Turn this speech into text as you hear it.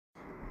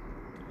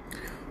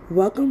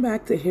Welcome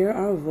back to Hear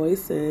Our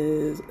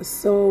Voices.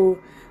 So,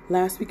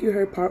 last week you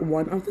heard part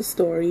one of the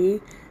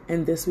story,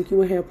 and this week you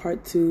will hear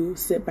part two.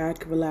 Sit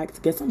back, relax,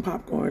 get some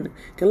popcorn,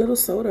 get a little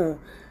soda,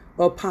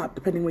 or pop,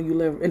 depending where you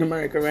live in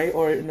America, right?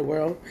 Or in the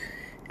world,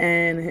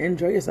 and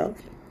enjoy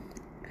yourself.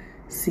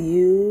 See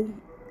you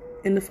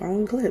in the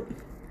following clip.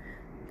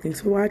 Thanks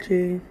for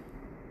watching.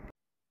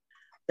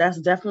 That's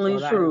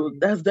definitely true.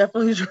 That's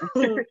definitely true.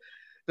 To me,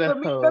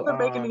 it doesn't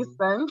make any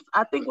sense.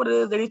 I think what it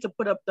is, they need to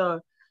put up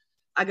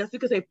I guess you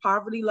could say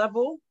poverty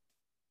level,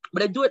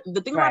 but they do it. The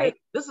thing about it,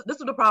 this is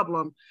the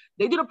problem.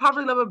 They do the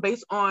poverty level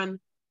based on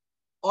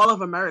all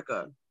of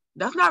America.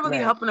 That's not really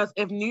helping us.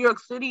 If New York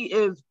City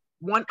is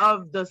one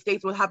of the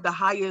states will have the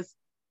highest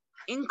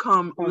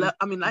income,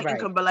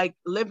 income, but like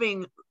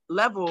living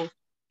level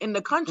in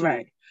the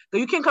country. So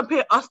you can't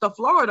compare us to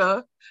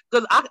Florida,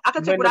 because I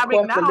can take what I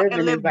make now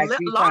and live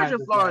large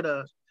in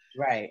Florida.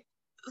 Right.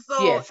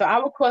 So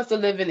our cost of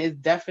living is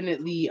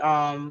definitely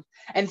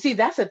and see,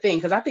 that's the thing,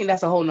 because I think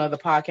that's a whole nother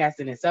podcast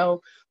in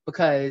itself,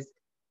 because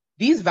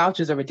these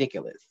vouchers are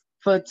ridiculous.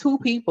 For two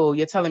people,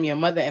 you're telling me a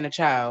mother and a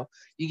child,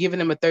 you're giving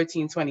them a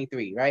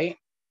 $1,323, right?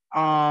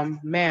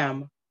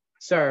 Ma'am,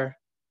 sir,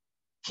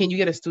 can you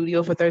get a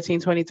studio for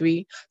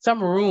 $1,323?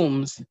 Some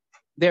rooms,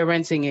 they're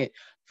renting it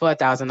for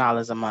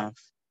 $1,000 a month.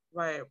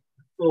 Right.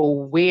 So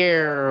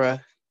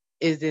where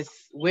is this?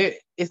 Where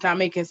it's not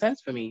making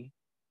sense for me.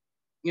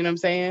 You know what I'm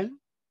saying?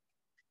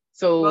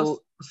 So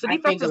I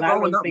think a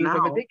lot of those things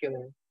are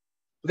ridiculous.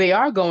 They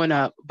are going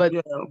up, but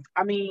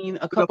I mean,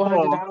 a couple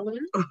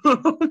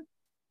 $100.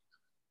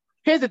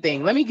 Here's the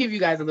thing. Let me give you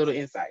guys a little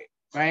insight,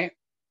 right?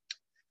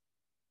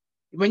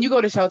 When you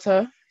go to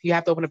shelter, you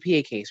have to open a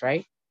PA case,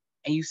 right?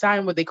 And you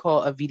sign what they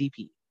call a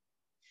VDP.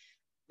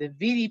 The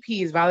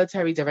VDP is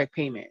voluntary direct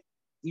payment.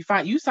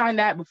 You sign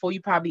that before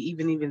you probably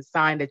even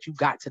sign that you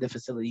got to the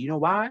facility. You know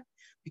why?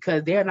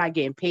 Because they're not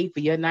getting paid for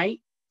your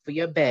night, for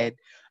your bed,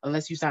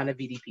 unless you sign a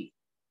VDP.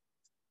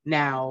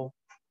 Now,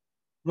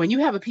 when you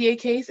have a PA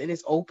case and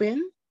it's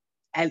open,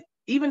 and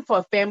even for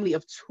a family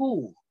of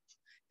two,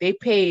 they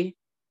pay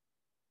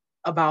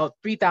about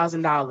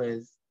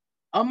 $3,000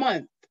 a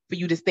month for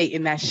you to stay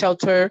in that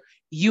shelter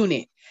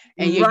unit.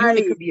 And your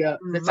unit could be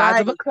the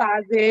size of a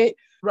closet. It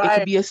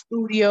could be a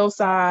studio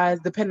size,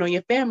 depending on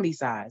your family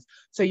size.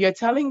 So you're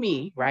telling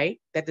me,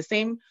 right, that the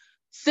same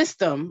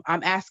system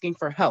I'm asking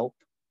for help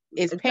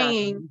is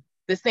paying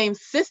the same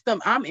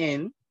system I'm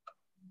in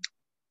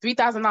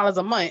 $3,000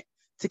 a month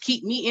to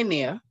keep me in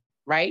there,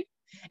 right?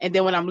 And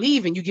then when I'm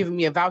leaving, you're giving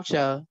me a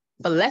voucher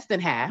for less than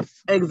half.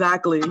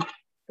 Exactly. To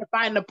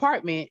find an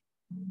apartment,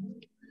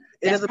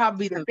 that's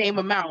probably the same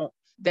amount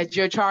that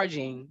you're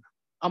charging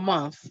a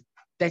month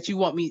that you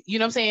want me. You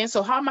know what I'm saying?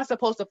 So how am I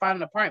supposed to find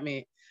an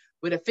apartment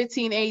with a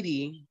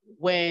 $1,580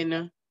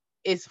 when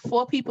it's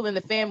 4 people in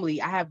the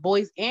family? I have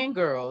boys and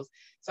girls,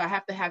 so I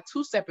have to have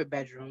 2 separate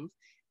bedrooms,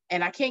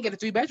 and I can't get a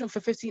 3-bedroom for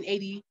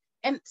 $1,580.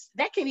 And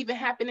that can't even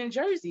happen in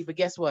Jersey. But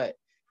guess what?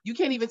 You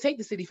can't even take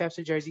the city FEPS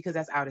to Jersey because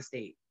that's out of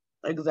state.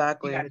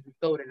 Exactly. You got to do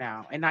soda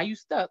now, and now you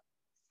stuck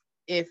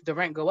if the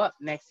rent go up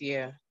next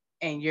year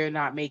and you're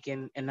not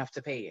making enough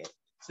to pay it.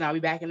 So now we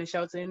back in the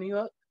shelter in New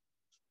York.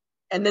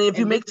 And then if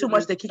you make too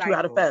much, they kick you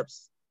out of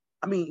FEPS.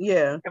 I mean,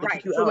 yeah.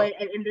 Right. So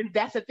and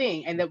that's the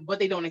thing. And what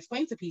they don't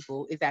explain to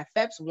people is that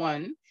FEPS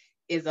 1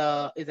 is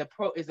a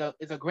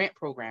grant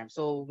program.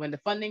 So when the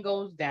funding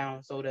goes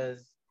down, so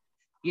does,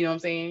 you know what I'm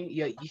saying?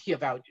 You hear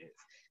vouchers.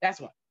 That's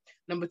one.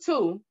 Number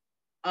 2,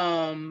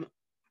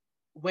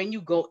 when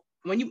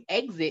you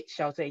exit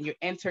shelter and you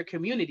enter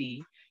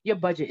community, your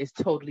budget is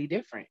totally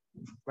different,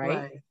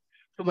 right?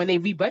 So when they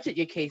rebudget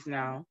your case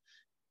now,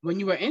 when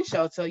you were in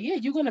shelter,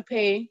 you're gonna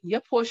pay,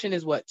 your portion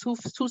is what,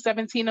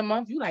 $217 a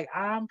month. You like,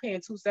 I'm paying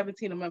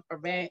 $217 a month for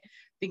rent,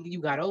 thinking you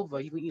got over.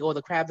 You can eat all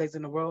the crab legs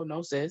in the world.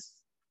 No, sis.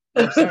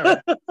 No,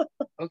 sir.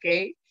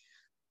 Okay.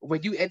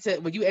 When you enter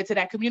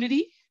that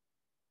community,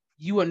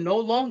 you are no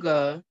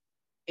longer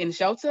in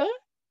shelter,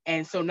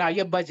 and so now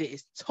your budget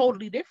is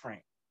totally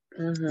different.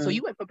 Mm-hmm. So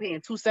you went from paying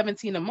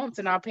 $217 a month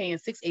to now paying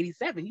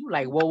 $687. You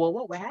like, whoa,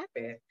 what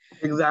happened?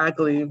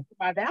 Exactly.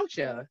 My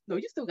voucher. No,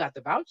 you still got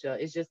the voucher.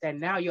 It's just that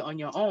now you're on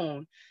your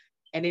own,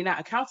 and they're not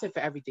accounting for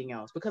everything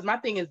else. Because my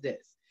thing is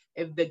this: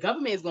 if the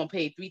government is gonna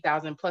pay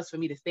 $3,000 plus for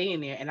me to stay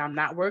in there, and I'm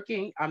not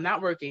working,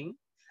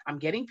 I'm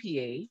getting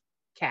PA,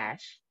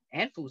 cash,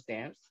 and food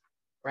stamps,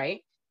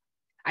 right?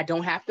 I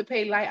don't have to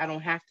pay light. I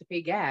don't have to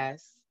pay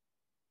gas.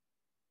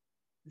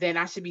 Then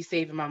I should be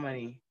saving my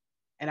money.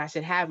 And I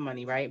should have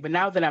money, right? But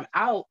now that I'm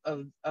out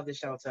of the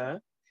shelter,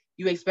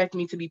 you expect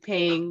me to be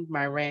paying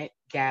my rent,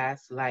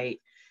 gas, light,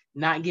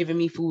 not giving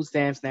me food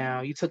stamps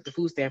now. You took the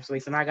food stamps away,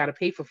 so now I got to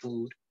pay for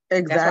food.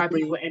 Exactly. That's why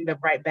people end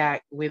up right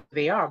back where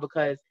they are,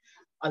 because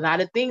a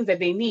lot of things that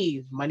they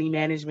need, money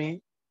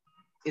management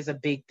is a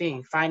big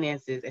thing.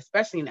 Finances,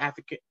 especially in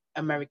African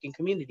American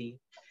community,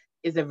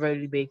 is a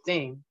really big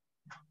thing.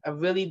 A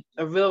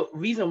real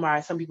reason why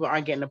some people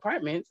aren't getting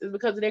apartments is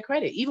because of their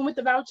credit, even with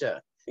the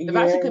voucher. The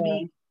voucher could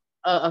be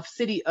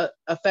city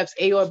affects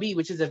A or B,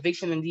 which is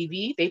eviction and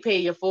DV, they pay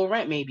your full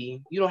rent.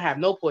 Maybe you don't have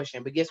no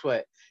portion, but guess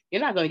what?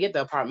 You're not going to get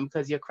the apartment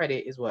because your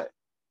credit is what,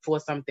 4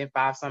 something,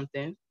 5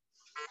 something.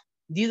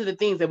 These are the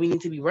things that we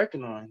need to be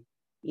working on.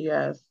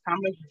 Yes. How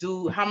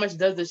much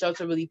does the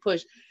shelter really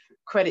push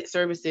credit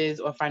services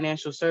or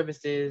financial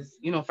services,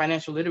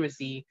 financial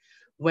literacy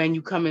when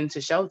you come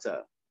into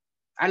shelter?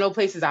 I know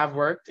places I've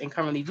worked and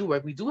currently do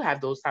work, we do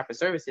have those type of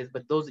services,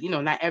 but those,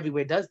 not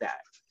everywhere does that.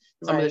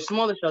 Some of the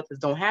smaller shelters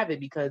don't have it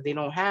because they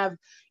don't have,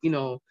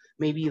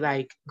 maybe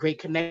like great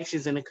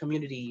connections in the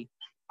community,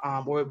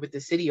 or with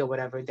the city or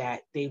whatever,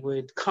 that they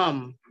would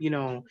come,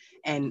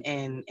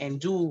 and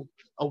do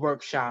a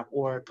workshop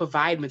or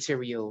provide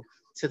material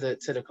to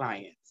the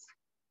clients.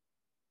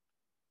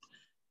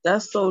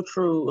 That's so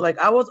true. Like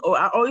I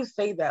always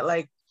say that,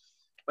 like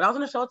when I was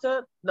in the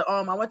shelter,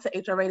 I went to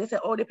HRA. They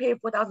said, "Oh, they pay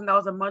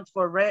 $4,000 a month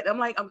for rent." I'm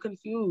like, I'm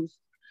confused.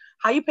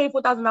 How you pay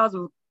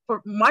 $4,000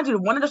 for? Mind you,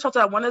 one of the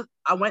shelters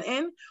I went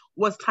in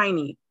was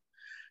tiny.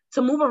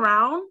 To move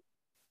around,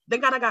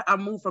 thank God I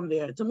moved from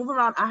there. To move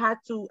around, at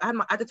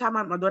the time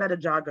my daughter had a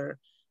jogger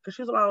because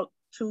she was about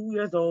 2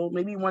 years old,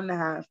 maybe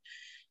 1.5.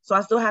 So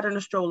I still had her in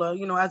a stroller,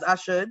 as I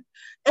should.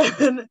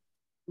 And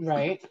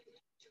right.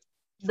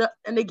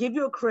 And they give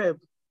you a crib.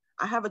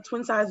 I have a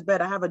twin size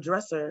bed. I have a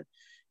dresser.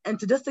 And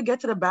just to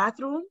get to the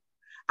bathroom,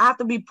 I have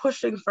to be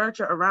pushing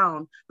furniture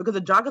around because the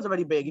jogger's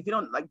already big. If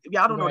y'all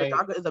don't know, the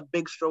jogger is a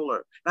big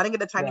stroller. I didn't get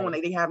the tiny one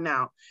that they have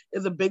now.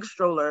 It's a big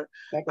stroller.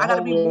 I got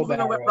to be moving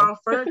around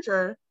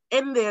furniture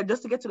in there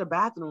just to get to the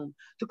bathroom.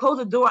 To close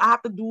the door, I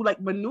have to do like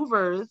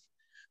maneuvers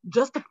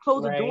just to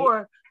close the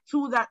door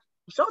to that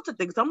shelter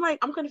thing. So I'm like,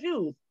 I'm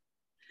confused.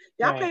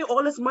 Y'all pay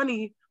all this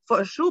money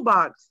for a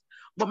shoebox,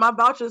 but my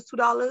voucher is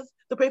 $2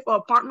 to pay for an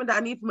apartment that I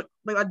need to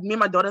make me and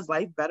my daughter's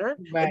life better.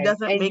 Right. It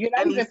doesn't make you're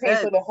not any even sense.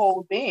 paying for the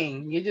whole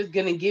thing. You're just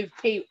gonna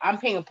I'm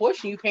paying a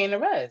portion, you paying the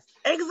rest.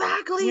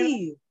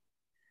 Exactly.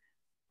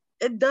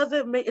 It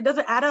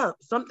doesn't add up.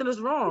 Something is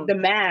wrong. The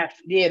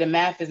math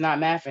is not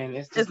mathing.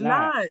 It's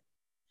not.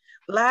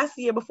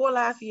 Before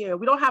last year,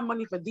 we don't have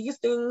money for these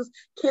things.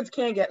 Kids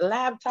can't get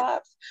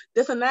laptops,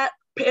 this and that.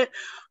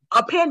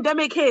 A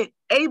pandemic hit.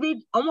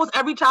 Almost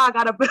every child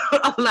got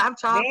a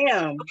laptop.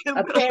 Damn,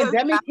 a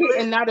pandemic hit,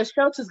 and now the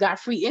shelters got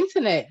free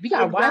internet. We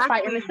got Wi-Fi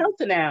in the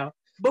shelter now.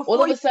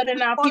 All of a sudden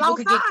now people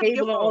could get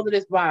cable and all of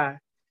this. Why?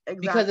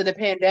 Exactly. Because of the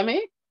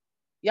pandemic?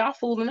 Y'all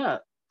fooling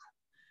up.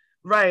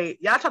 Right.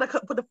 Y'all try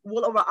to put the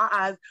wool over our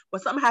eyes,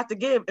 but something has to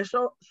give and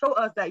show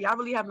us that y'all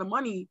really have the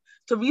money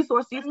to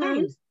resource these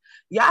things.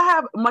 Y'all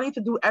have money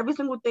to do every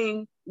single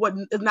thing what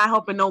is not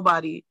helping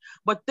nobody,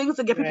 but things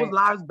to get people's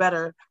lives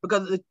better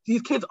because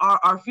these kids are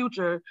our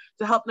future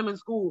to help them in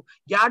school.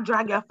 Y'all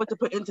drag your foot to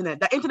put internet.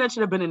 That internet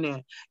should have been in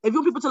there. If you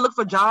want people to look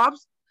for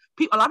jobs,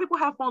 a lot of people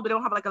have phones, but they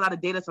don't have like a lot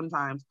of data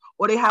sometimes,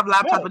 or they have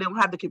laptops, but they don't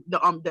have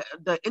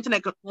the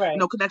internet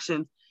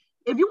connections.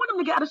 If you want them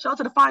to get out of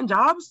shelter to find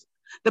jobs,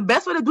 the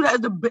best way to do that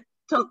is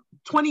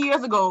 20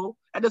 years ago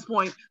at this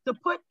point to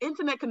put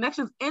internet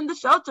connections in the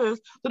shelters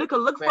so they can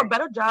look for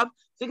better jobs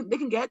so they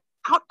can get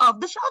out of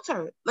the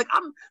shelter. Like I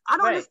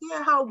don't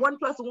understand how 1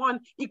 + 1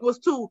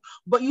 = 2,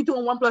 but you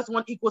doing 1 +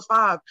 1 =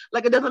 5.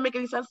 Like it doesn't make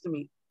any sense to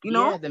me.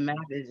 Yeah, the math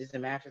is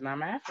not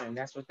mathing.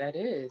 That's what that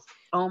is.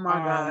 Oh my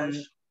gosh.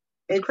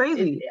 It's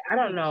crazy. I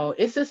don't know.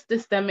 It's a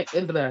systemic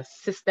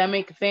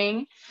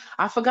thing.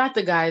 I forgot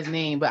the guy's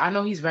name, but I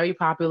know he's very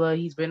popular.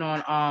 He's been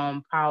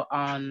on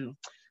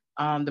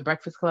The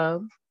Breakfast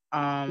Club.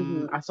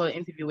 I saw an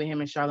interview with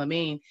him and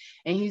Charlemagne,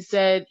 and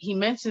he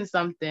mentioned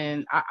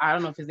something. I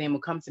don't know if his name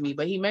will come to me,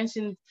 but he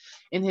mentioned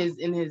in his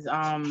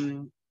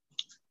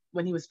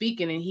when he was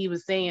speaking, and he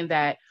was saying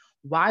that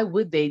why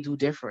would they do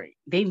different?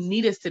 They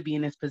need us to be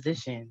in this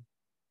position.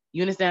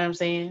 You understand what I'm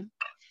saying?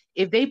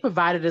 If they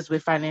provided us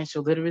with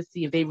financial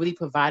literacy, if they really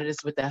provided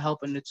us with the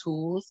help and the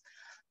tools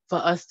for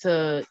us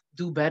to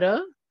do better,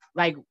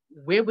 like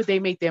where would they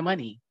make their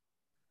money?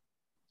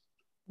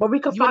 But we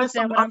could find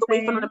some other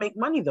way for them to make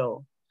money,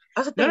 though.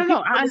 That's the thing. No.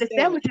 I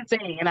understand what you're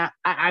saying, and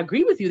I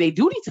agree with you. They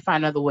do need to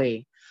find another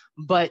way,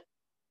 but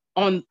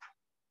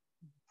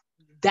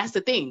that's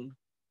the thing.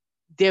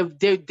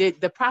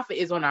 The profit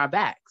is on our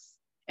backs,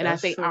 and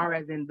that's I say our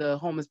as in the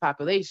homeless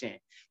population.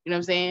 You know what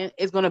I'm saying?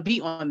 It's gonna be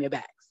on their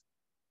backs.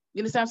 You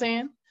understand what I'm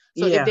saying?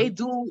 So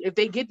if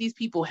they get these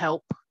people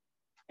help,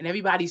 and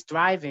everybody's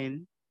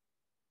thriving,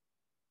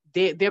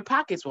 their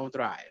pockets won't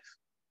thrive.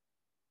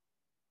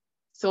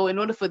 So in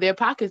order for their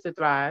pockets to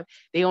thrive,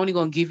 they only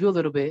gonna give you a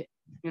little bit,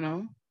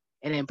 and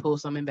then pull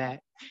something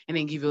back, and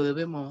then give you a little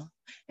bit more,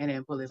 and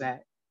then pull it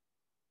back.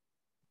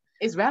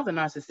 It's rather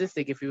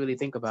narcissistic if you really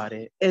think about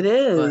it. It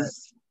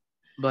is.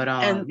 But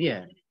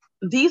yeah.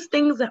 These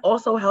things that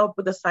also help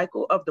with the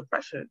cycle of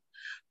depression,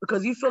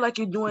 because you feel like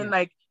you're doing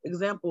like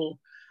example,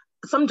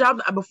 some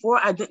jobs before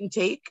I didn't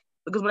take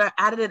because when I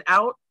added it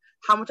out,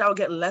 how much I would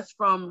get less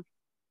from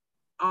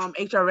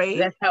HRA.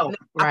 That's help.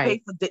 I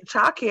paid for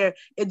childcare.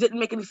 It didn't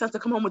make any sense to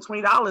come home with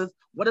 $20.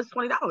 What is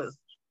 $20?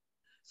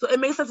 So it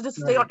made sense to just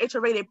stay on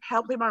HRA. They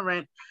help pay my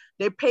rent.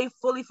 They pay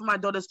fully for my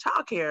daughter's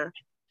childcare,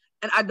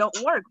 and I don't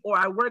work, or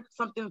I work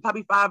something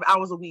probably 5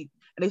 hours a week,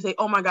 and they say,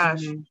 "Oh my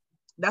gosh,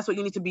 that's what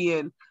you need to be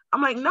in."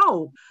 I'm like,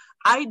 no,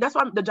 that's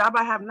why the job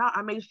I have now,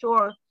 I made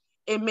sure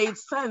it made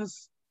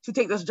sense to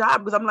take this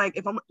job, because I'm like,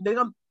 they're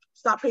gonna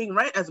stop paying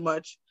rent as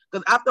much,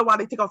 because after a while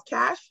they take off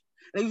cash,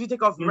 and they usually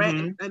take off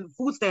rent and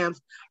food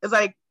stamps. It's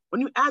like,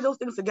 when you add those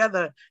things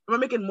together, am I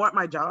making more at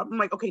my job? I'm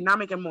like, okay, now I'm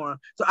making more,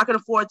 so I can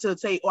afford to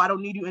say, oh, I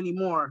don't need you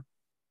anymore.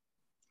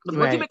 Because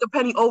once you make a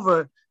penny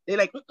over, they're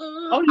like,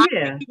 oh yeah, I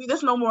can't give you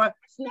this no more.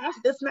 Snatch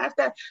this, snatch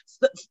that,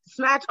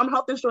 snatch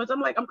health insurance.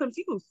 I'm like, I'm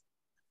confused.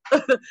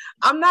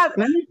 I'm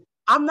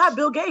not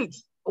Bill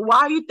Gates.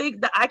 Why do you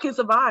think that I can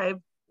survive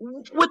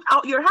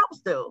without your help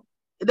still?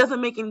 It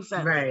doesn't make any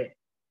sense. Right.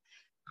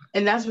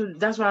 And that's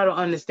what I don't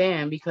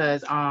understand,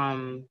 because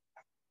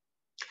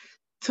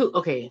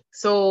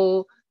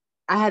so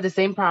I had the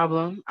same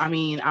problem. I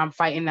mean, I'm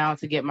fighting now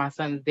to get my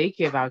son's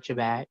daycare voucher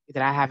back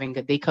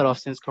that they cut off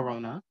since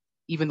Corona.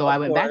 Even though I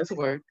went back to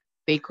work,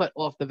 they cut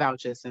off the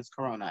voucher since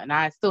Corona. And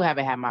I still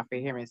haven't had my fair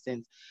hearing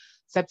since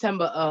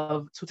September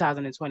of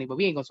 2020, but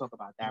we ain't gonna talk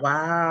about that.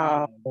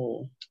 Wow.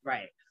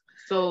 Right.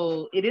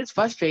 So it is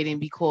frustrating,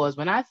 because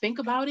when I think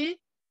about it,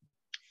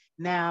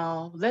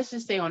 now let's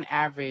just say on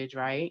average,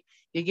 right,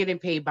 you're getting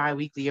paid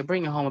bi-weekly. You're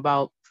bringing home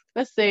about,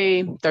 let's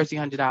say,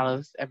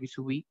 $1,300 every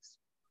 2 weeks,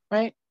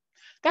 right?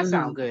 That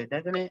sounds good,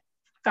 doesn't it?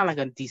 Sound like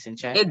a decent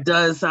check. It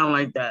does sound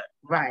like that.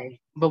 Right.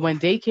 But when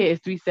daycare is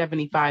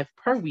 $375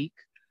 per week,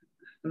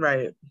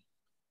 right,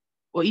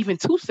 or even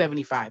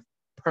 $275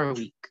 per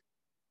week,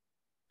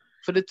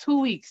 for the 2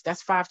 weeks,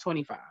 that's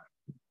 $525.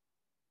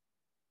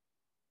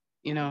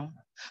 You know,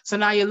 so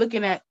now you're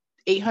looking at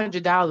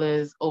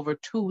 $800 over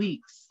 2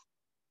 weeks,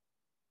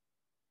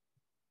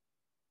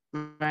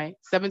 right?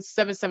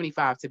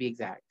 $775 to be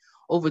exact,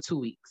 over 2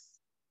 weeks.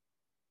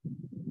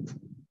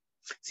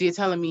 So you're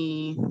telling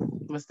me,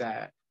 what's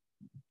that?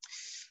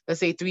 Let's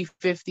say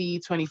 350,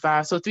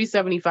 25. So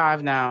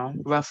 375 now,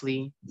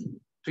 roughly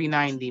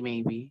 390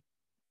 maybe.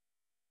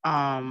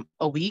 A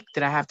week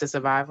that I have to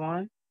survive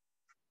on.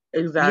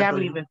 Exactly. We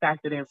haven't even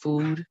factored in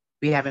food.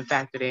 We haven't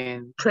factored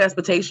in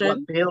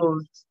transportation,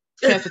 bills,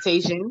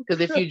 transportation. Because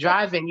if you're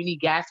driving, you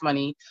need gas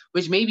money,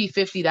 which may be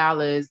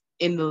 $50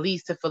 in the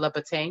least to fill up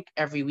a tank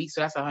every week.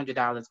 So that's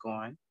 $100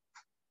 gone.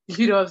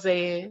 You know what I'm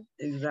saying?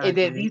 Exactly. And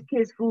then these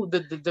kids' food,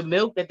 the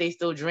milk that they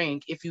still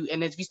drink, if you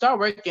start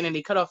working and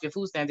they cut off your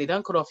food stamps, they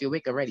done cut off your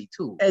WIC already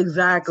too.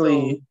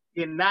 Exactly. So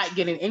you're not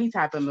getting any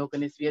type of milk.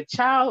 And if your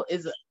child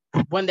is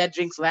one that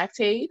drinks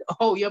Lactaid,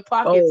 your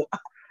pockets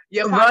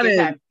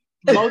have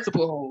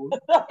multiple holes.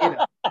 You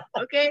know?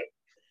 Okay.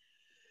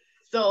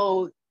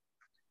 So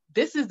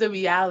this is the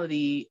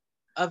reality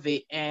of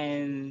it,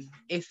 and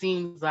it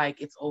seems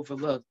like it's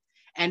overlooked.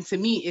 And to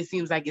me, it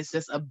seems like it's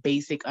just a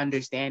basic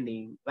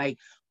understanding. Like,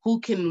 who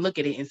can look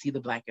at it and see the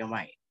black and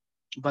white?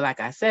 But like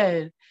I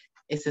said,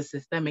 it's a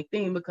systemic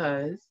thing,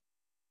 because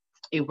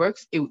it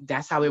works.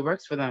 That's how it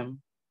works for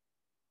them.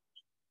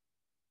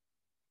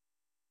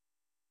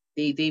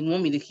 They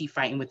want me to keep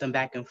fighting with them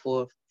back and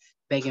forth,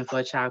 begging for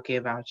a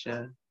childcare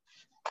voucher.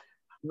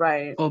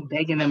 Right. Or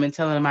begging them and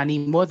telling them I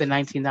need more than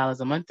 $19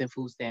 a month in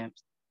food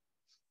stamps.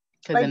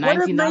 Because the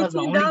 $19 are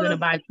only going to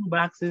buy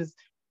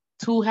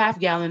 2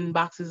 half-gallon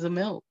boxes of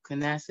milk,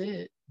 and that's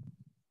it.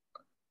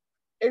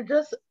 It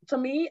just, to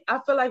me, I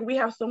feel like we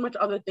have so much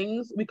other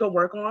things we could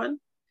work on.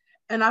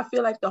 And I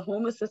feel like the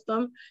homeless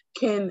system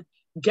can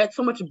get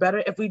so much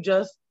better if we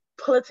just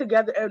pull it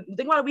together. And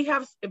think about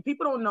it, if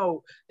people don't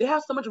know, they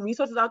have so much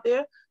resources out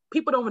there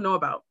people don't even know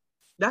about.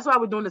 That's why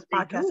we're doing this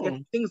podcast, to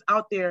get things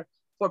out there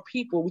for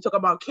people. We talk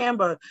about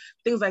Canva,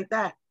 things like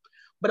that.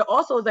 But it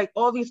also is like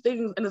all these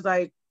things, and it's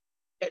like,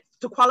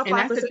 to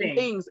qualify for certain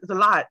things, it's a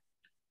lot.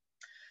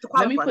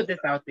 Let me put this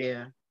out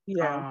there.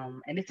 Yeah.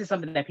 And this is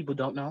something that people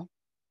don't know.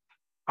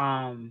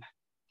 All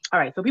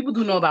right, so people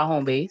do know about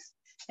Homebase.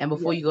 And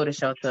before you go to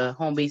shelter,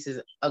 Homebase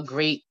is a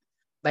great,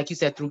 like you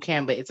said, through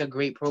Canva, it's a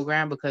great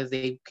program, because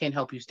they can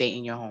help you stay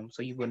in your home,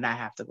 so you will not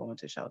have to go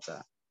into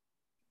shelter.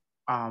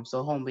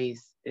 So Homebase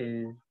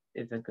is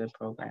a good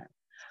program.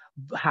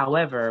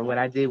 However, what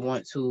I did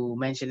want to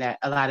mention that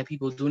a lot of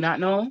people do not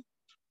know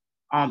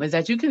is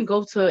that you can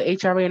go to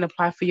HRA and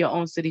apply for your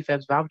own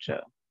CityFeds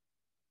voucher.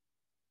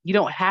 You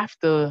don't have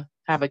to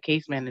have a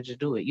case manager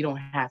do it. You don't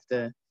have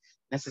to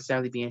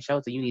necessarily be in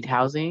shelter. You need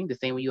housing. The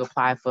same way you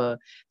apply for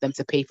them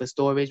to pay for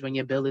storage when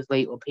your bill is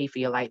late, or pay for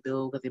your light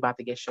bill because they're about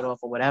to get shut off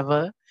or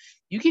whatever.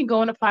 You can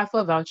go and apply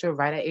for a voucher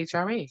right at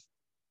HRA.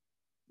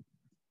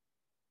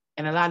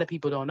 And a lot of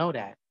people don't know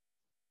that.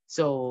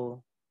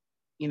 So,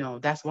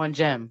 that's one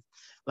gem.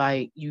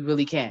 Like, you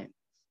really can.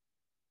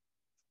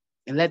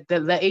 And let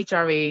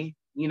HRA,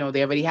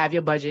 they already have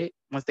your budget.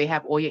 Once they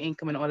have all your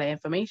income and all that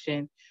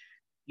information,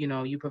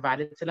 you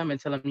provide it to them and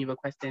tell them you're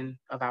requesting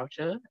a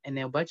voucher, and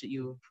they'll budget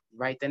you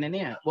right then and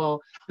there.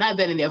 Well, not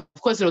then and there.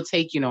 Of course, it'll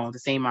take, the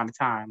same amount of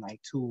time,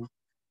 like 2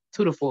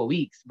 to 4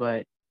 weeks.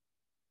 But,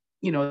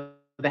 the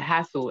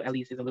hassle at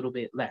least is a little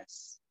bit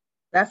less.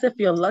 That's if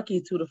you're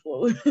lucky, 2 to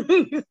 4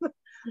 weeks.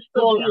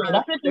 Well,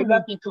 that's if you're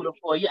lucky 2 to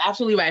 4. You're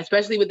absolutely right,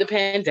 especially with the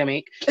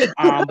pandemic.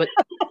 But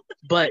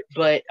But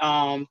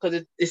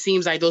because it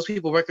seems like those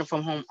people working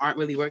from home aren't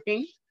really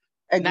working.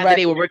 Exactly. Not that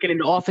they were working in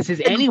the offices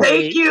anyway.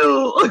 Thank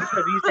you.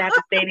 Because you used to have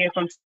to stay there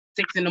from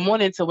 6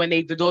 a.m. to when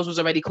the doors was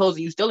already closed,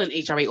 and you still in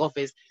HRA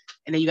office,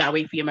 and then you gotta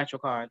wait for your Metro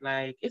card.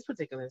 Like, it's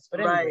ridiculous. But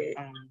anyway,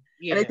 right.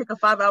 Yeah. And they take a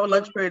 5-hour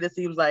lunch period. It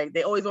seems like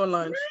they always on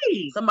lunch.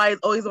 Right. Somebody's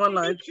always on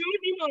lunch.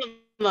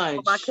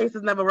 Lunch. My case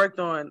is never worked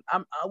on.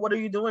 What are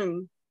you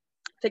doing?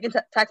 Taking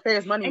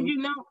taxpayers' money.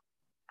 And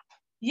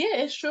yeah,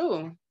 it's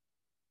true.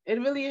 It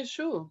really is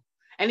true.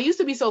 And it used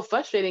to be so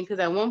frustrating because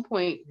at one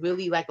point,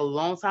 really like a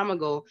long time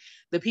ago,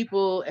 the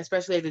people,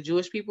 especially like the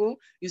Jewish people,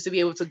 used to be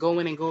able to go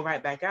in and go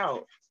right back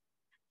out.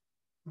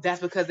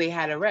 That's because they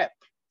had a rep.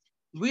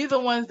 We're the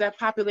ones that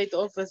populate the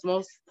office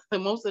most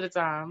of the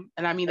time.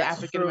 And I mean the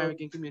African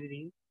American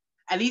community,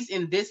 at least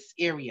in this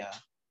area.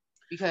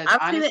 Because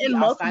I've seen it in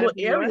multiple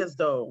areas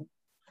though.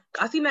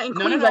 I've seen that in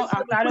Queens. No,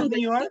 outside of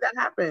New York. See that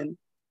happen.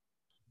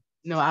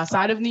 No,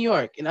 outside of New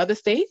York. In other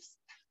states,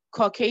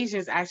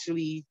 Caucasians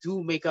actually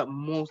do make up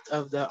most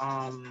of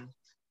the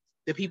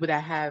people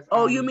that have.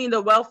 You mean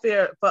the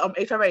welfare for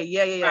HRA?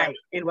 Yeah. Right,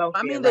 in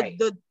welfare. I mean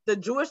the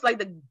Jewish, like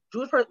the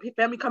Jewish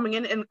family coming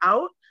in and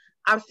out.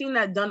 I've seen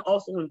that done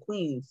also in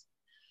Queens.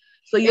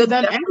 So you're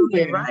done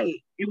everywhere,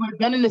 right? It was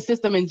done in the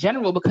system in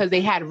general because they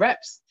had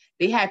reps.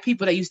 They had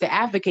people that used to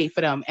advocate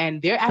for them,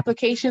 and their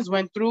applications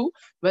went through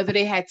whether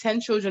they had 10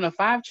 children or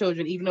 5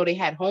 children, even though they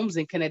had homes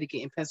in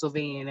Connecticut and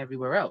Pennsylvania and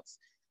everywhere else.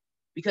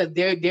 Because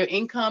their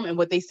income and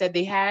what they said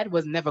they had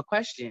was never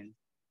questioned.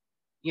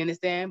 You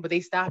understand? But they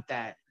stopped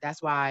that.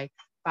 That's why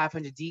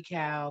 500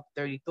 DeKalb,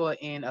 30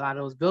 Thornton, a lot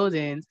of those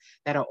buildings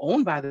that are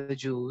owned by the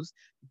Jews,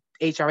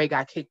 HRA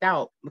got kicked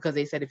out because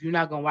they said, if you're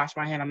not going to wash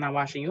my hand, I'm not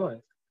washing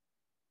yours.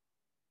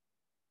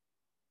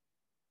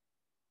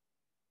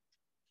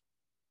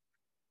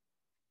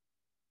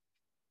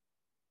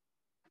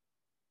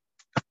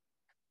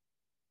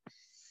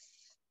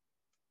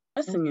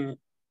 Missing it.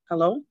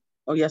 Hello?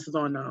 Oh, yes, it's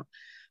on now.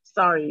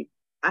 Sorry.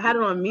 I had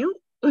it on mute.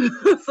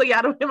 So yeah,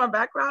 I don't hear my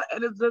background.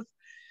 And it's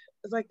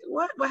like,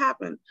 what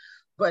happened?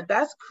 But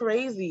that's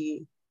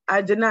crazy.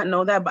 I did not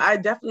know that, but I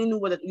definitely knew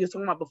what you were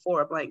talking about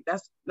before. Like,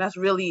 that's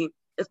really,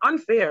 it's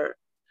unfair.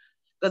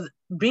 Because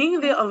being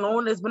there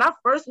alone is, when I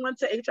first went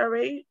to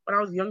HRA, when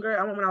I was younger,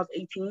 I went when I was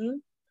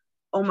 18.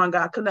 Oh my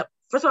God.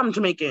 First of all, I'm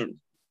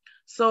Jamaican.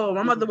 So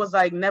my mother was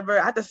like, never,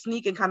 I had to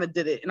sneak and kind of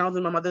did it. And I was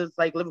in my mother's,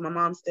 like, living with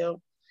my mom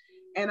still.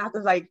 And I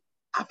was like,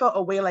 I felt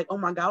a way like, oh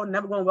my God, I would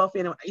never go on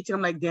welfare. And at 18,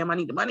 I'm like, damn, I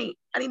need the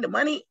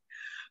money.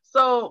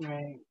 So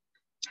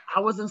I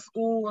was in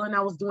school and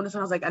I was doing this and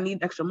I was like, I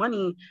need extra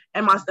money.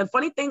 And the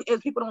funny thing is,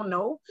 people don't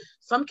know.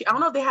 I don't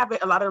know if they have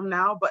it, a lot of them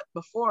now, but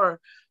before,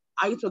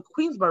 I used to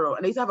Queensboro,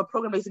 and they used to have a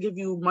program. They used to give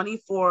you money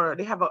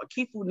they have a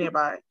Key Food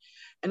nearby,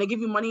 and they give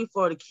you money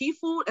for the Key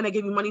Food, and they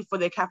give you money for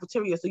their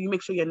cafeteria, so you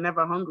make sure you're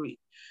never hungry.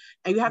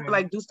 And you have to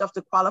like do stuff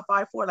to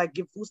qualify for, like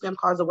give food stamp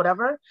cards or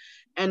whatever,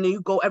 and then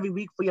you go every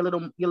week for your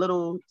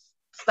little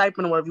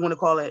stipend or whatever you want to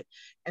call it,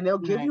 and they'll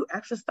give you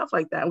extra stuff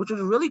like that, which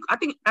was really, I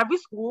think every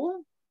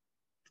school,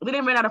 they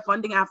didn't run out of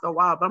funding after a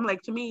while, but I'm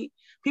like, to me,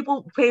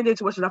 people paying their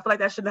tuition, I feel like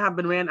that shouldn't have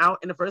been ran out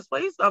in the first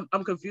place.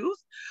 I'm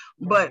confused,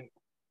 but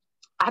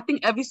I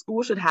think every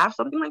school should have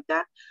something like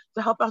that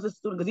to help out the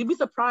students, because you'd be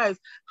surprised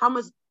how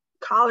much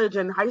college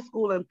and high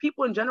school and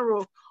people in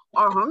general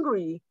are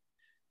hungry,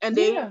 and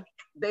they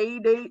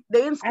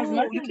in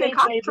school, you can't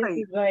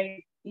concentrate.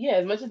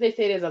 As much as they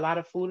say there's a lot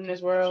of food in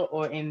this world,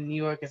 or in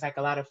New York it's like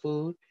a lot of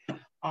food,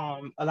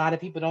 a lot of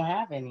people don't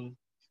have any.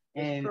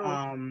 And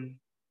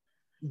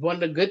one of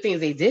the good things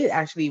they did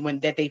actually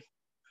that they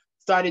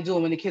started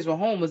doing when the kids were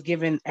home was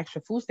giving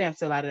extra food stamps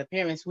to a lot of the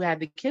parents who had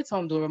the kids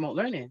home doing remote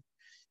learning.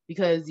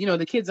 Because,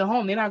 the kids are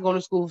home, they're not going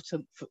to school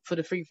for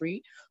the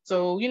free.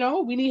 So,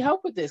 we need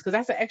help with this, because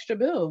that's an extra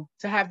bill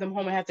to have them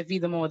home and have to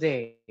feed them all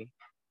day. These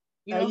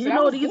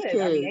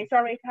kids. I mean,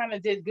 HRA kind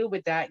of did good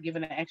with that,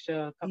 giving an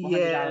extra couple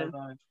 $100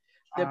 on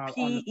the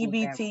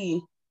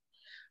PEBT.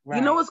 Right.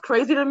 You know what's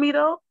crazy to me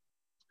though?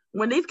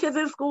 When these kids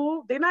in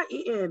school, they're not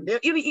eating. They're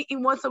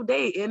eating once a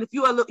day. And if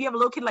you have a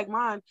little kid like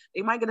mine,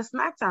 they might get a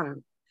snack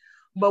time.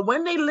 But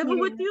when they living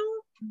with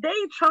you, they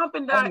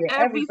chomping down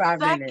every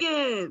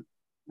second.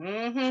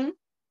 Mm-hmm.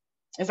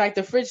 It's like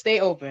the fridge stay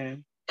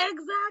open.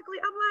 Exactly.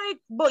 I'm like,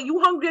 but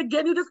you hungry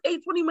again? You just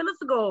ate 20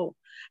 minutes ago.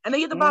 And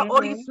then you have to buy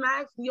all these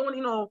snacks. You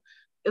only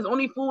it's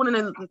only food, and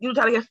then you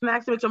try to get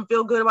snacks to make them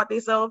feel good about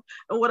themselves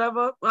and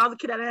whatever. When I was a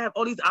kid, I didn't have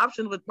all these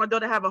options. With my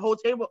daughter, have a whole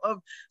table of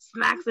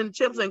snacks and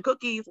chips and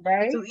cookies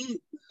to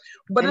eat.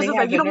 But it's just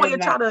like, you don't want your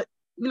child to,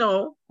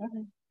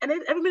 and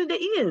every minute they're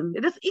eating.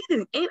 They're just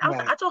eating.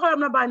 I told her I'm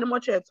not buying no more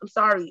chips. I'm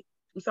sorry.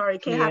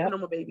 It can't happen no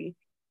more, baby.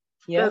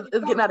 Yeah,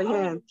 it's getting out of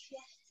hand.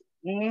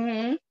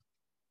 Mm-hmm.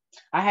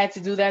 I had to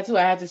do that too.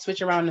 I had to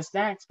switch around the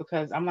snacks,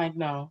 because I'm like,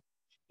 no,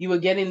 you were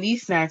getting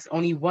these snacks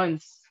only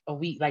once a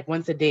week, like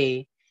once a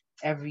day.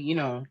 Every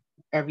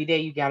day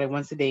you got it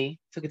once a day.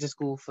 Took it to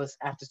school for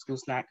after school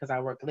snack because I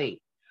work late.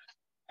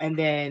 And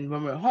then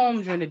when we're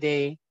home during the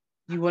day,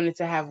 you wanted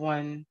to have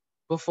one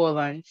before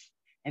lunch,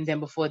 and then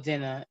before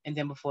dinner, and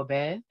then before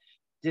bed.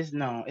 Just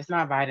no, it's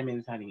not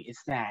vitamins, honey.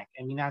 It's snack,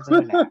 and we're not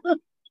doing that.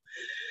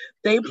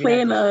 They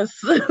playing us.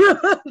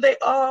 They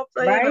all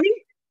playing us.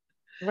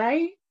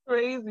 Right?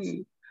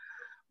 Crazy.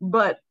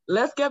 But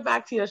let's get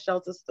back to your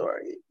shelter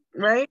story,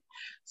 right?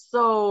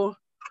 So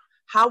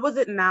how was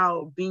it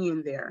now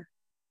being there?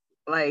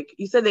 Like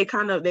you said, they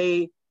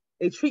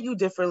treat you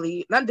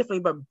differently, not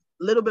differently, but a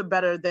little bit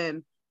better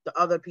than the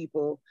other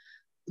people.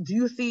 Do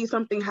you see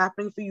something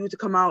happening for you to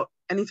come out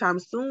anytime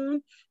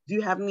soon? Do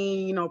you have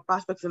any,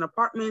 prospects in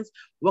apartments?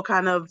 What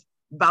kind of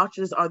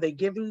vouchers are they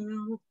giving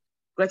you?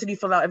 Granted, you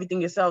fill out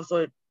everything yourself,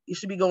 so you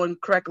should be going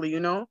correctly,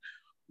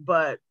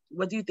 But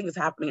what do you think is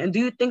happening? And do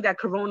you think that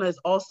Corona is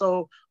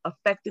also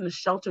affecting the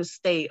shelter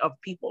stay of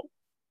people?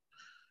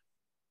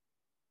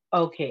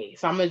 Okay,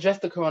 so I'm gonna address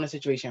the Corona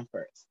situation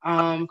first.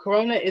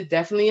 Corona is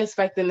definitely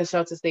affecting the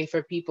shelter stay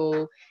for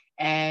people,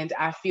 and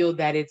I feel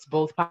that it's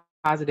both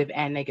positive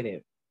and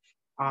negative.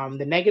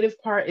 The negative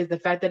part is the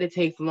fact that it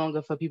takes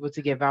longer for people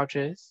to get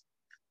vouchers,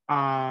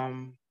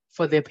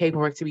 for their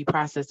paperwork to be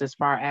processed as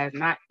far as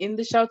not in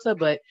the shelter,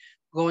 but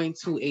going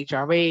to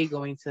HRA,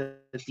 going to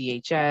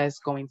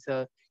DHS, going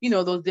to,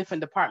 those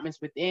different departments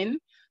within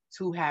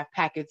to have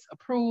packets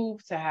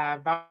approved, to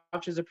have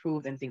vouchers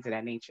approved and things of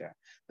that nature.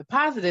 The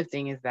positive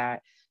thing is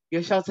that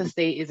your shelter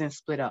stay isn't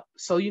split up.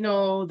 So you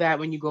know that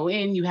when you go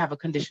in, you have a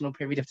conditional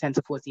period of 10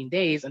 to 14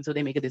 days until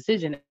they make a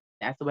decision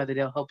as to whether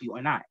they'll help you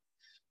or not.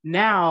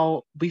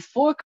 Now,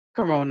 before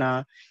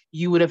Corona,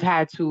 you would have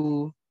had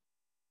to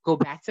go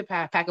back to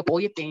PATH, pack up all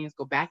your things,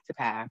 go back to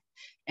PATH,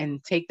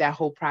 and take that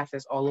whole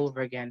process all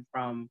over again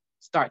from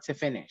start to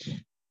finish,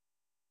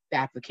 the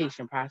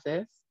application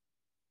process.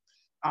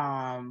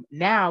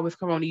 Now with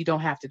Corona, you don't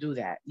have to do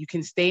that. You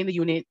can stay in the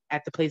unit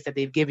at the place that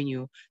they've given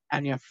you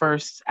on your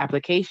first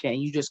application,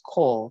 and you just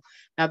call.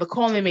 Now the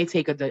calling may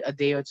take a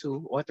day or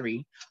 2 or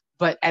 3,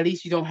 but at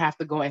least you don't have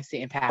to go and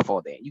sit in PATH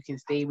all day. You can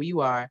stay where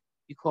you are,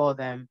 you call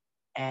them,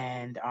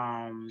 and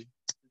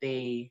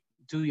they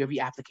do your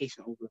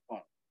reapplication over the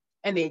phone,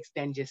 and they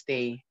extend your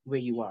stay where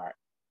you are.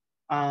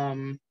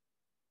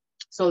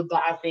 So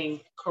I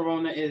think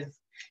Corona is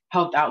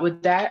helped out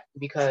with that,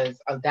 because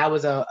that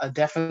was a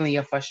definitely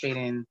a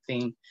frustrating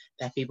thing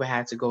that people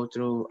had to go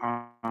through,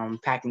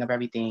 packing up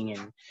everything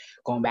and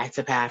going back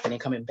to PATH and then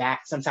coming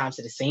back sometimes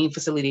to the same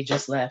facility they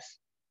just left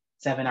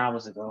 7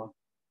 hours ago,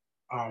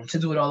 to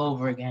do it all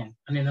over again,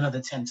 and then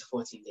another 10 to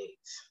 14 days.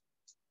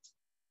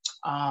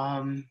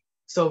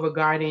 So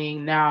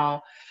regarding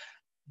now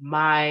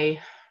my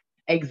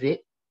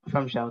exit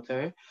from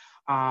shelter,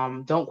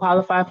 don't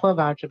qualify for a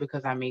voucher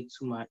because I made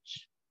too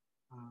much.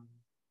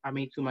 I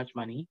made too much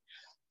money.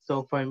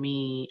 So for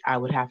me, I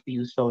would have to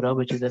use SOTA,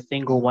 which is a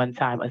single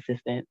one-time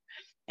assistance,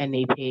 and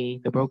they pay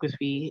the broker's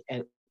fee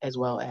as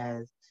well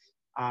as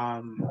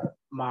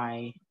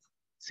my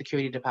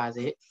security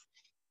deposit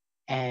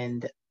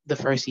and the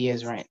first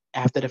year's rent.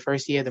 After the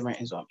first year, the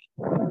rent is on me.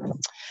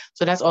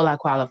 So that's all I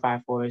qualify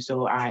for.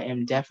 So I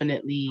am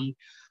definitely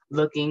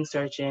looking,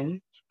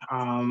 searching,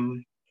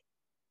 and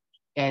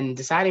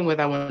deciding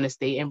whether I want to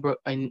stay in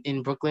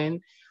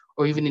Brooklyn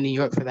or even in New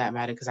York for that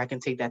matter, because I can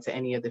take that to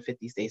any of the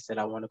 50 states that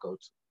I want to go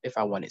to if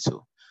I wanted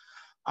to.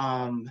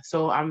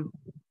 So I'm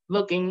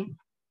looking.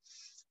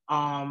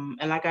 And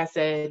like I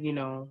said,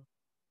 the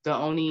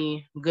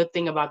only good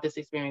thing about this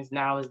experience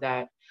now is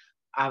that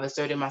I've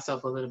asserted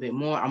myself a little bit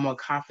more. I'm more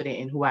confident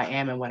in who I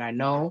am and what I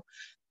know.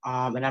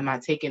 And I'm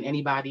not taking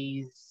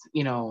anybody's,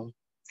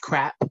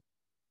 crap,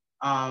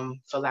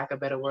 for lack of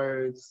better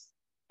words,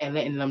 and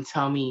letting them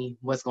tell me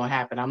what's going to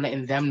happen. I'm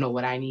letting them know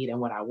what I need and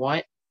what I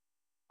want.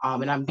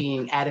 And I'm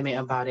being adamant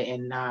about it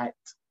and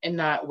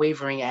not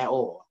wavering at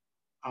all,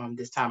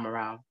 this time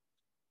around.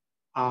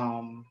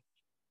 And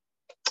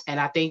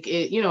I think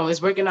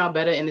it's working out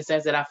better in the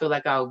sense that I feel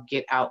like I'll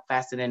get out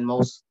faster than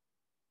most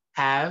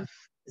have.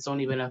 It's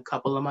only been a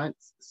couple of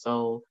months.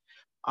 So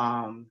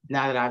now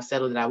that I've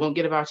settled that I won't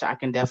get a voucher, I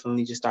can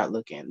definitely just start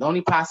looking. The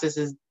only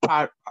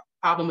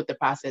problem with the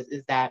process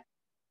is that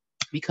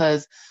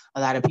because a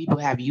lot of people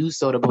have used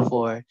SOTA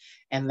before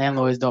and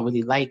landlords don't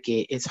really like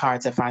it, it's hard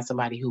to find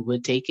somebody who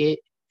would take it.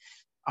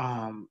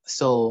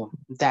 So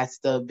that's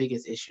the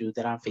biggest issue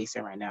that I'm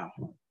facing right now.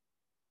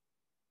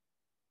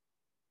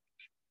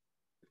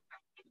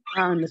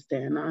 I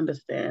understand.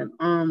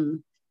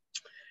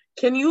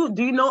 Do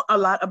you know a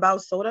lot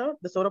about SOTA,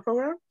 the SOTA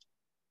program?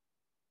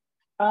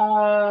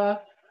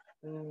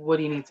 What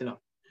do you need to know?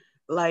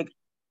 Like,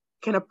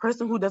 can a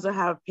person who doesn't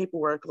have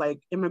paperwork,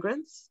 like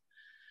immigrants,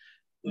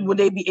 would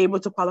they be able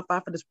to qualify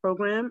for this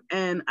program?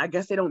 And I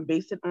guess they don't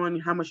base it on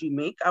how much you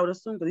make, I would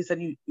assume, because he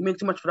said you make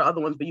too much for the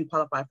other ones, but you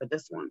qualify for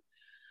this one.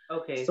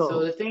 Okay,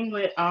 so the thing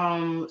with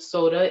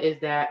SOTA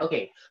is that,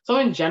 so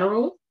in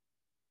general,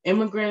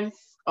 immigrants,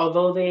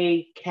 although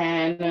they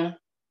can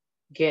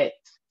get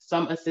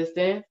some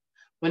assistance,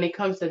 when it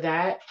comes to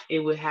that, it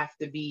would have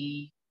to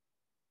be,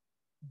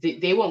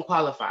 they won't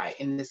qualify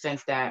in the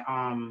sense that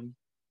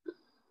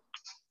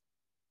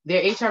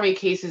their HRA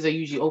cases are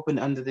usually open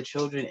under the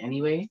children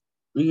anyway.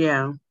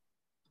 Yeah.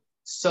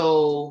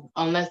 So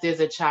unless there's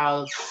a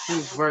child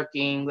who's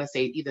working, let's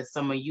say either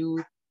summer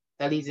youth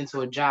that leads into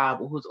a job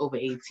who's over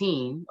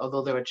 18,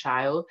 although they're a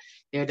child,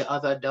 they're the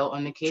other adult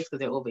on the case because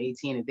they're over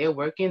 18. If they're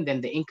working, then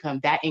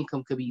that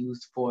income could be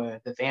used for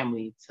the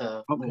family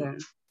to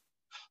move.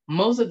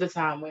 Most of the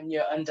time when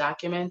you're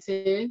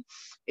undocumented,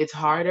 it's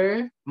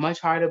much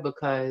harder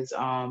because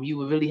you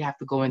would really have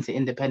to go into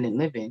independent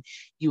living.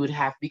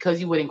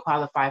 Because you wouldn't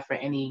qualify for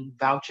any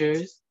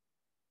vouchers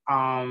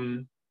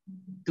through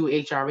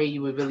HRA,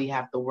 you would really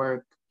have to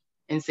work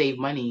and save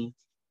money.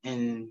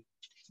 And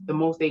the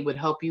most they would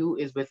help you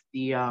is with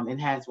the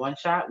enhanced one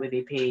shot, where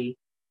they pay,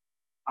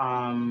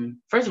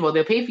 first of all,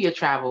 they'll pay for your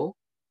travel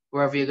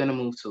wherever you're going to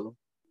move to,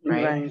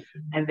 right?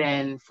 And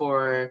then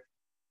for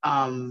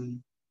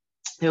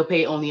they'll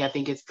pay only, I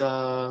think it's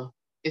the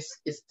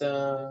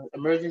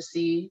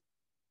emergency,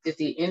 it's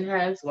the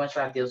enhanced one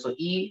shot deal, so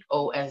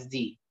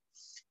EOSD.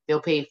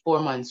 They'll pay 4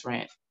 months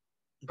rent,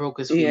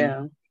 broker's fee,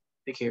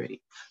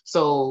 security.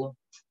 So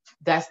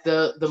that's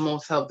the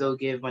most help they'll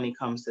give when it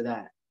comes to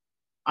that.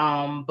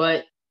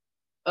 But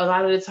a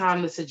lot of the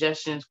time, the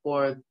suggestions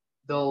for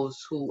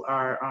those who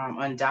are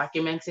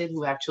undocumented,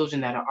 who have children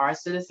that are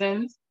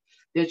citizens,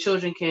 their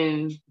children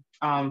can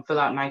fill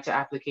out NYCHA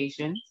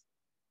applications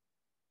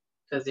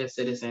because they're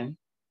citizen.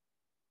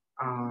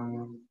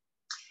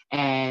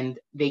 And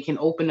they can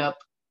open up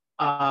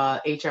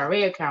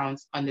HRA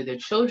accounts under their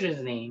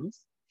children's names,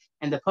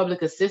 and the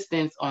public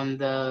assistance on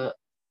the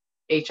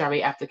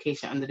HRA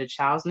application under the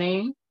child's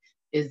name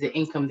is the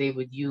income they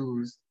would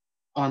use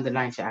on the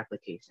NYCHA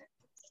application.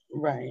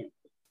 Right.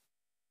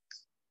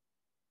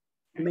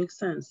 Makes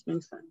sense.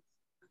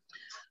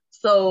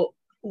 So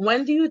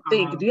when do you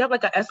think, do you have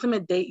like an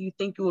estimate date you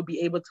think you will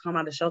be able to come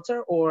out of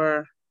shelter, or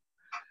are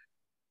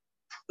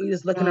you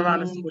just looking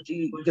around to see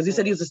because you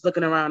said you was just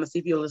looking around to see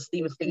if you were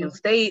even staying in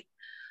state.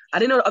 I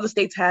didn't know other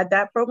states had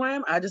that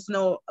program. I just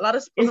know a lot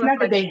of. It's not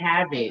that they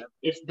have it.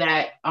 It's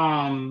that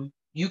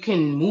you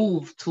can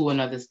move to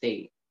another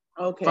state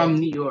from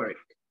New York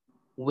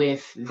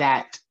with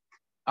that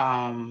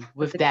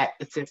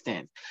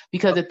assistance.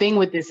 Because the thing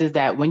with this is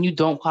that when you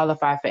don't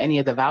qualify for any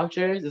of the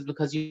vouchers, is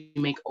because you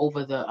make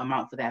over the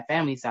amount for that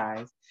family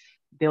size.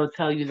 They'll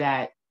tell you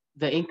that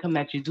the income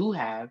that you do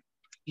have,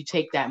 you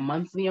take that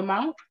monthly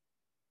amount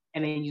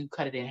and then you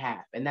cut it in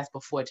half, and that's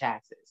before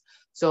taxes.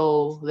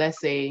 So let's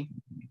say,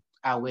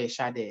 I wish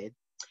I did,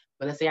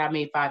 but let's say I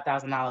made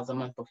 $5,000 a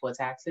month before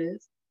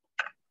taxes.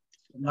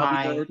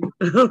 Right?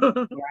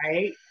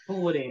 Who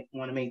wouldn't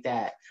want to make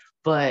that?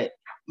 But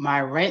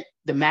my rent,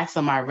 the max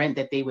of my rent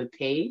that they would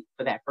pay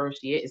for that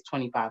first year is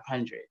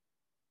 $2,500.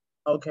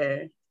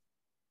 Okay.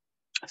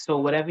 So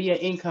whatever your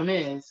income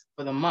is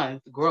for the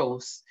month,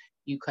 gross,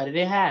 you cut it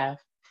in half,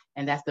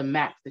 and that's the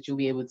max that you'll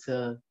be able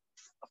to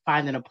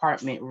find an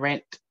apartment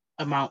rent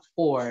amount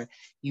for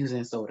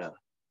using SOTA.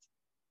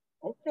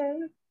 Okay.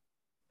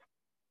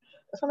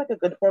 That sounds like a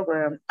good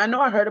program. I know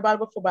I heard about it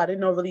before, but I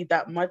didn't know really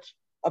that much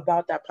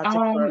about that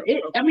particular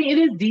it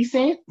is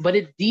decent, but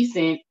it's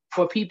decent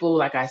for people,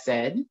 like I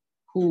said,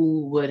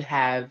 who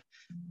are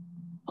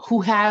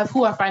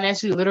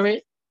financially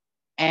literate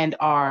and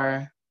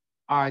are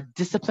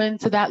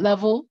disciplined to that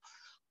level,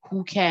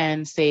 who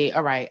can say,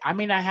 all right, I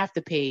may not have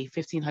to pay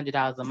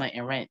 $1,500 a month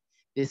in rent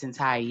this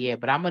entire year,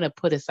 but I'm going to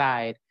put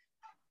aside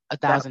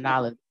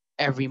 $1,000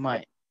 every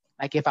month.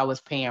 Like if I was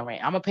paying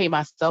rent, I'm going to pay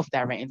myself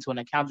that rent into an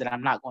account that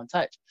I'm not going to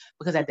touch.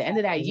 Because at the end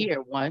of that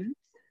year, one,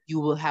 you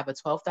will have a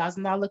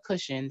 $12,000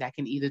 cushion that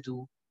can either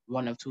do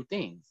one of two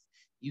things.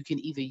 You can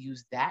either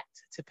use that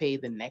to pay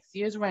the next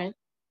year's rent,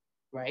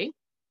 right?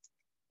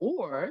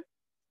 Or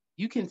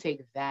you can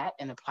take that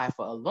and apply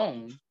for a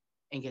loan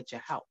and get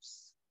your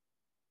house.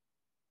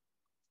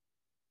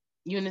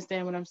 You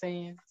understand what I'm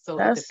saying? So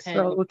that's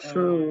so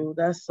true.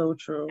 That's so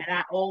true. And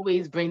I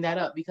always bring that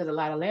up because a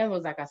lot of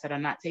landlords, like I said, are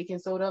not taking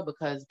SOTA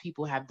because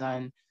people have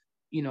done,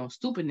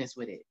 stupidness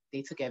with it.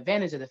 They took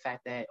advantage of the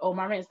fact that,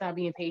 my rent's not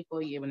being paid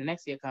for a year. When the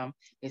next year comes,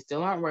 they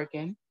still aren't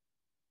working.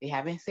 They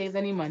haven't saved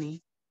any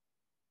money.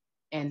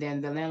 And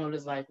then the landlord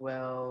is like,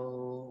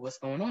 well, what's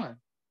going on?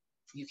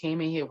 You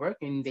came in here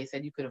working. They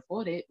said you could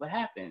afford it. What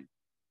happened?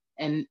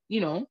 And,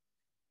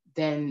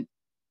 then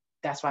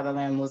that's why the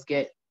landlords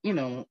get,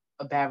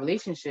 a bad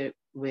relationship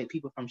with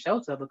people from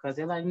shelter, because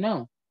they're like,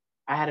 no,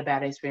 I had a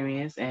bad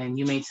experience, and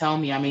you may tell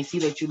me, I may see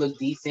that you look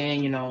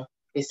decent,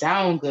 it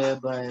sounds good,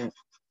 but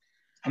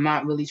I'm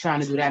not really trying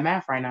to do that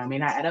math right now. It may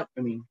not add up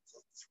for me.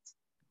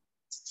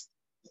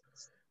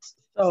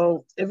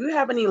 So if you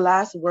have any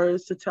last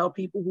words to tell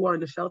people who are in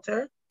the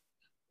shelter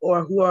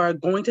or who are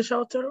going to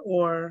shelter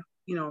or,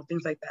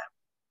 things like that.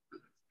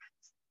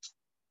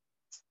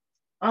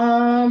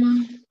 I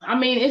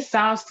mean, it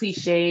sounds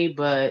cliche,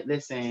 but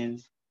listen,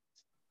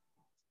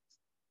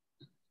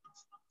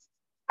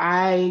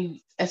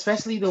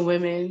 especially the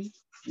women,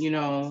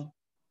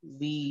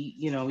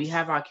 we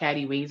have our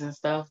catty ways and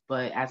stuff,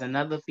 but as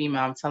another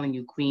female, I'm telling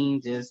you, queen,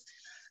 just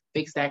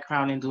fix that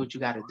crown and do what you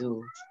got to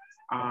do.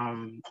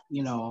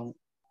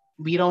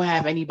 We don't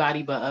have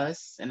anybody but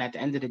us. And at the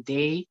end of the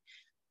day,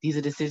 these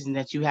are decisions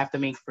that you have to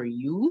make for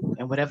you,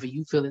 and whatever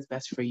you feel is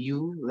best for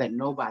you, let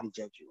nobody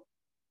judge you.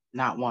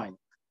 Not one.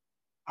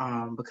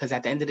 Because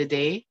at the end of the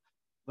day,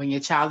 when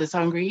your child is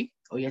hungry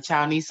or your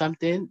child needs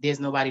something, there's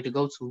nobody to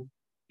go to.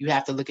 You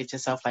have to look at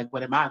yourself like,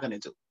 what am I going to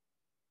do?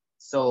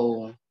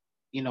 So,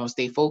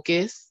 stay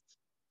focused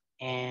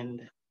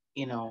and,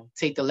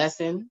 take the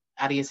lesson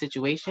out of your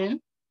situation,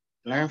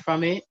 learn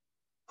from it,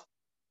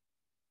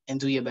 and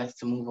do your best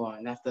to move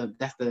on. That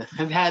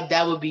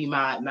would be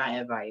my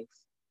advice.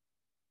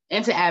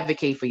 And to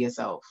advocate for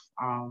yourself.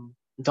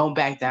 Don't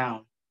back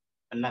down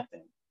for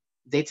nothing.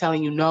 They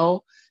telling you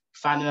no,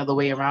 find another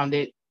way around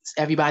it.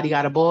 Everybody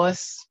got a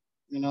boss,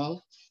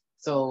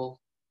 so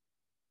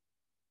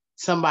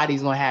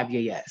somebody's gonna have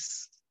your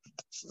yes.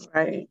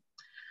 Right.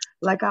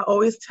 Like I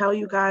always tell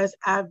you guys,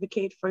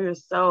 advocate for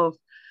yourself.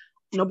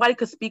 Nobody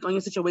could speak on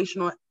your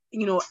situation or,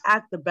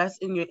 act the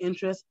best in your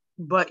interest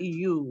but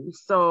you.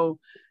 So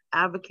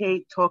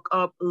advocate, talk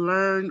up,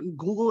 learn.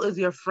 Google is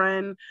your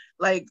friend.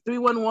 Like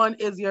 311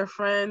 is your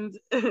friend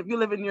if you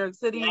live in New York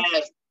City.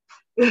 Yes.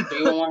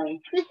 311.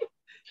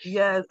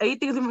 Yes.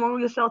 Anything is even wrong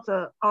with your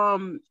shelter.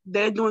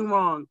 They're doing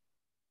wrong.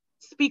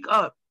 Speak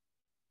up.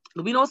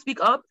 If we don't speak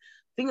up,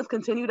 things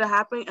continue to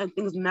happen and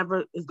things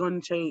never is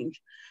going to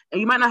change.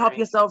 And you might not help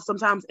yourself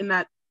sometimes in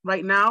that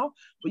right now,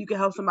 but you can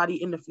help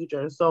somebody in the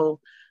future. So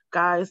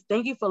guys,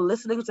 thank you for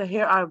listening to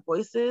hear our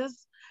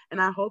voices,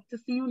 and I hope to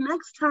see you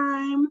next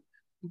time.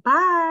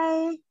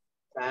 Bye.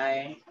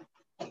 Bye.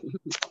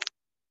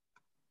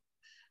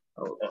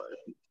 Oh,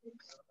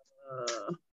 Lord.